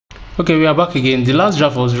Okay, we are back again. The last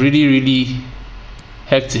draft was really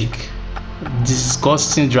hectic,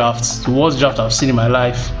 disgusting draft, the worst draft I've seen in my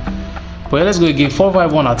life. But yeah, let's go again.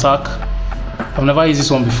 4-5-1 attack. I've never used this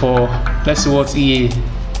one before. Let's see what EA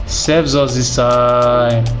serves us this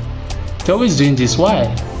time. They're always doing this. Why?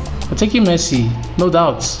 We're taking Messi, no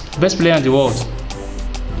doubt, best player in the world.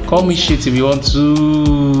 Call me shit if you want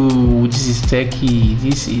to. This is techie.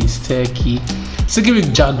 This is techie. Sticking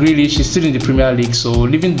with Jack Grealish, she's still in the Premier League, so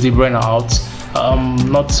leaving De Bruyne out,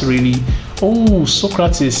 not really. Oh,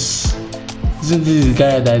 Socrates, isn't this the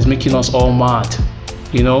guy that is making us all mad?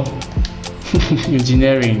 You know,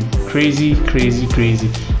 engineering, crazy.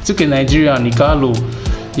 Took a Nigerian, Igalo,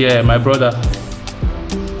 yeah, my brother.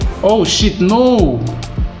 Oh shit, no!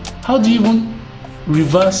 How do you even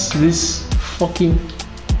reverse this fucking?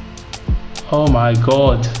 Oh my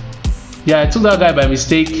god. Yeah, I took that guy by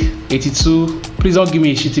mistake. 82. Please don't give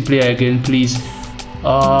me a shitty player again, please.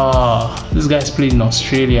 This guy's playing in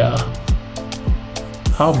Australia.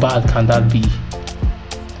 How bad can that be?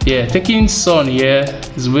 Yeah, taking Son here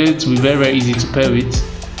is way to be very easy to pair with.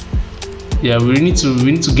 Yeah, we need to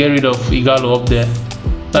get rid of Igalo up there.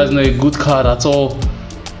 That's not a good card at all.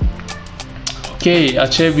 Okay,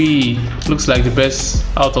 Achebi looks like the best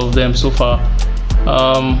out of them so far.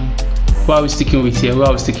 What are we sticking with here?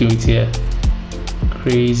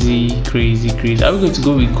 Crazy. Are we going to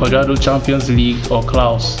go with Quadrado, Champions League, or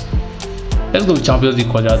Klaus? Let's go with Champions League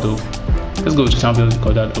Quadrado.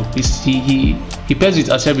 He pairs with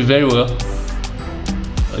Achebi very well.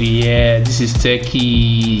 Yeah, this is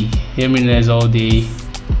techie. Jimenez all day.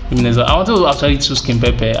 I wanted to actually choose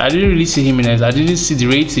Kimpepe. I didn't really see Jimenez. I didn't see the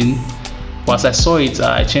rating. Once I saw it,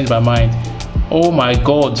 I changed my mind. Oh my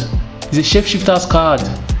god. It's a Shapeshifter's card.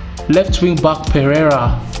 Left wing back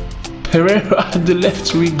Pereira, the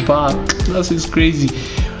left wing back. That is crazy.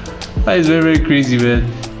 That is very crazy, man.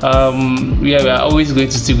 Yeah, we are always going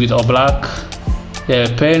to stick with Oblak.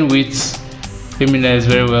 Yeah, pairing with Jimenez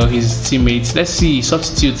very well, his teammates. Let's see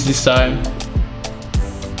substitutes this time.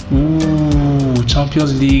 Ooh,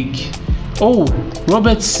 Champions League. Oh,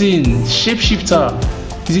 Robertson, Shapeshifter.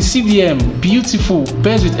 He's a CDM, beautiful.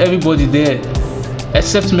 Pairs with everybody there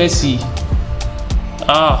except Messi.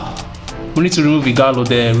 We need to remove Igalo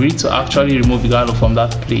there. We need to actually remove Igalo from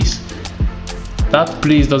that place. That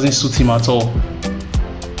place doesn't suit him at all.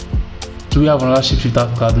 Do we have another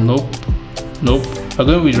Shapeshifter card? Nope. We're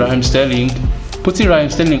going with Raheem Sterling. Putting Raheem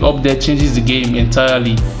Sterling up there changes the game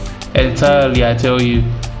entirely, I tell you.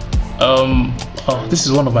 Oh, this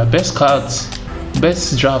is one of my best cards,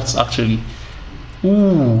 best drafts actually.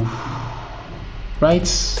 Ooh, right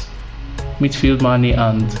midfield Mane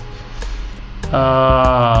and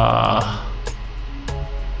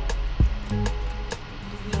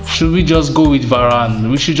should we just go with Varane?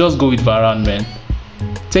 We should just go with Varane, man.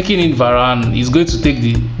 Taking in Varane is going to take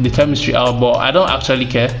the chemistry out, but I don't actually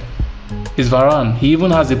care. It's Varane. He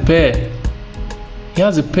even has a pair. He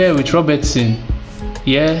has a pair with Robertson.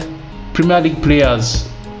 Yeah, Premier League players.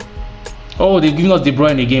 Oh, they've given us De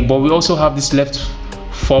Bruyne again, but we also have this left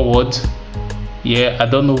forward. Yeah, I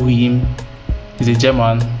don't know him. He's a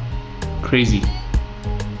German. Crazy.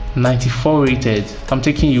 94 rated. I'm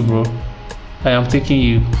taking you, bro. I am taking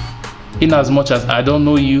you. In as much as I don't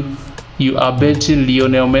know you, you are benching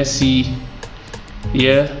Lionel Messi.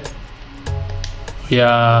 Yeah,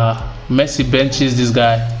 Messi benches this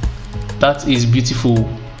guy. That is beautiful.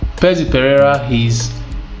 Percy Pereira, his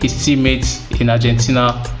teammates in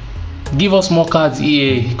Argentina. Give us more cards,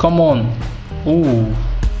 EA. Come on. Oh,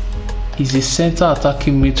 he's a center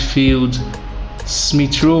attacking midfield.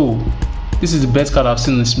 Smith Rowe. This is the best card I've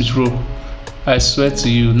seen in Smith Rowe. I swear to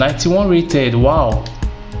you. 91 rated. Wow.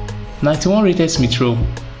 91 rated Smith Rowe.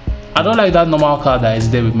 I don't like that normal card that is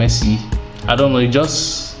there with Messi. I don't know. It's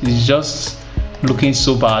just looking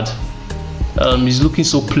so bad. He's looking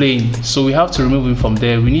so plain. So we have to remove him from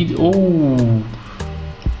there. We need. Oh.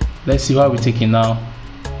 Let's see what we're taking now.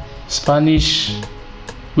 Spanish.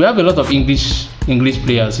 We have a lot of English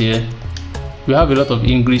players here. We have a lot of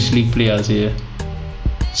English league players here.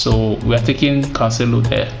 So we are taking Cancelo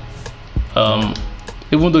there.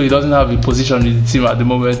 Even though he doesn't have a position in the team at the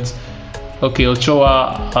moment. Okay,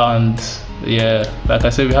 Ochoa, and yeah, like I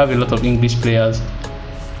said, we have a lot of English players.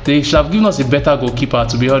 They should have given us a better goalkeeper,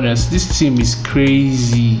 to be honest. This team is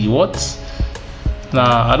crazy. What?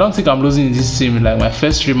 Nah, I don't think I'm losing in this team in like my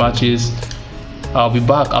first 3 matches. I'll be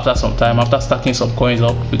back after some time, after stacking some coins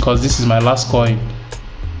up, because this is my last coin.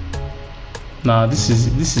 Nah, this is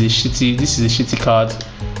a shitty card.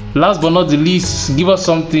 Last but not the least, give us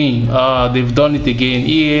something. They've done it again.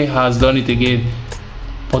 EA has done it again.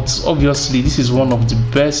 But obviously, this is one of the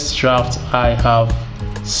best drafts I have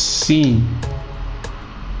Scene.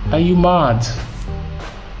 Are you mad?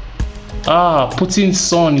 Put in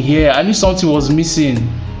Son here. I knew something was missing.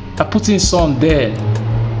 I put in Son there.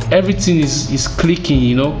 Everything is clicking,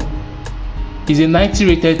 you know. It's a 90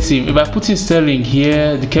 rated team. If I put in Sterling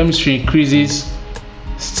here, the chemistry increases.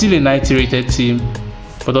 Still a 90 rated team,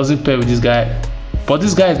 but doesn't pair with this guy. But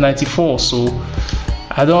this guy is 94, so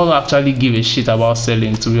I don't actually give a shit about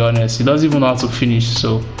Sterling, to be honest. He doesn't even know how to finish,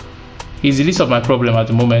 so he's the least of my problem at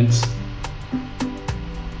the moment.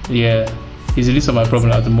 Yeah, he's the least of my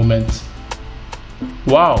problem at the moment.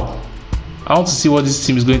 Wow, I want to see what this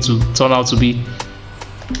team is going to turn out to be.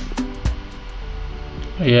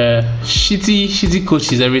 Yeah, shitty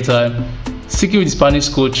coaches every time. Sticking with the Spanish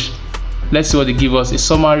coach. Let's see what they give us. A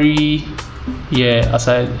summary. Yeah,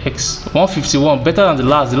 aside X 151, better than the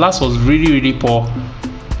last. The last was really poor.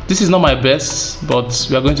 This is not my best, but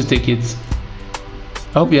we are going to take it.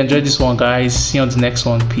 I hope you enjoyed this one, guys. See you on the next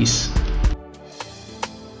one. Peace.